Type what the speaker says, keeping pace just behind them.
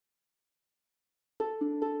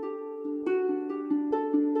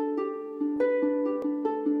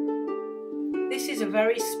This is a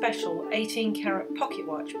very special 18-carat pocket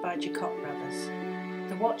watch by Jacot Brothers.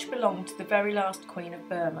 The watch belonged to the very last Queen of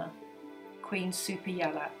Burma, Queen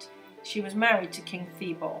Supayalat. She was married to King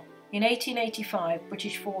Thibaw. In 1885,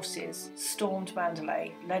 British forces stormed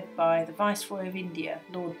Mandalay, led by the Viceroy of India,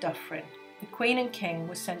 Lord Dufferin. The Queen and King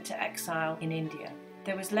were sent to exile in India.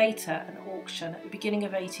 There was later an auction at the beginning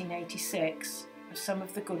of 1886 of some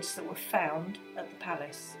of the goods that were found at the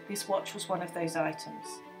palace. This watch was one of those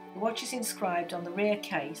items. The watch is inscribed on the rear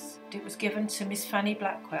case that it was given to Miss Fanny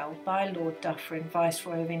Blackwell by Lord Dufferin,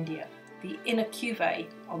 Viceroy of India. The inner cuvee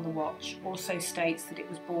on the watch also states that it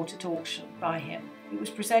was bought at auction by him. It was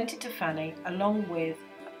presented to Fanny along with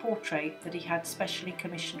a portrait that he had specially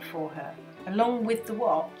commissioned for her. Along with the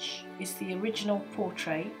watch is the original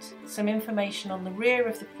portrait, some information on the rear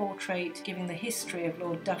of the portrait giving the history of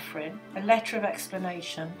Lord Dufferin, a letter of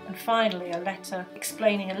explanation, and finally a letter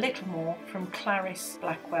explaining a little more from Clarice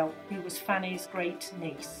Blackwell, who was Fanny's great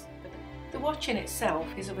niece. The watch in itself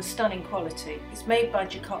is of a stunning quality. It's made by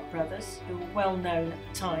Jacot Brothers, who were well known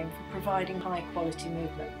at the time for providing high quality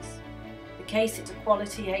movements. The case is a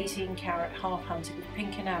quality 18-carat half hunted with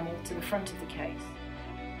pink enamel to the front of the case.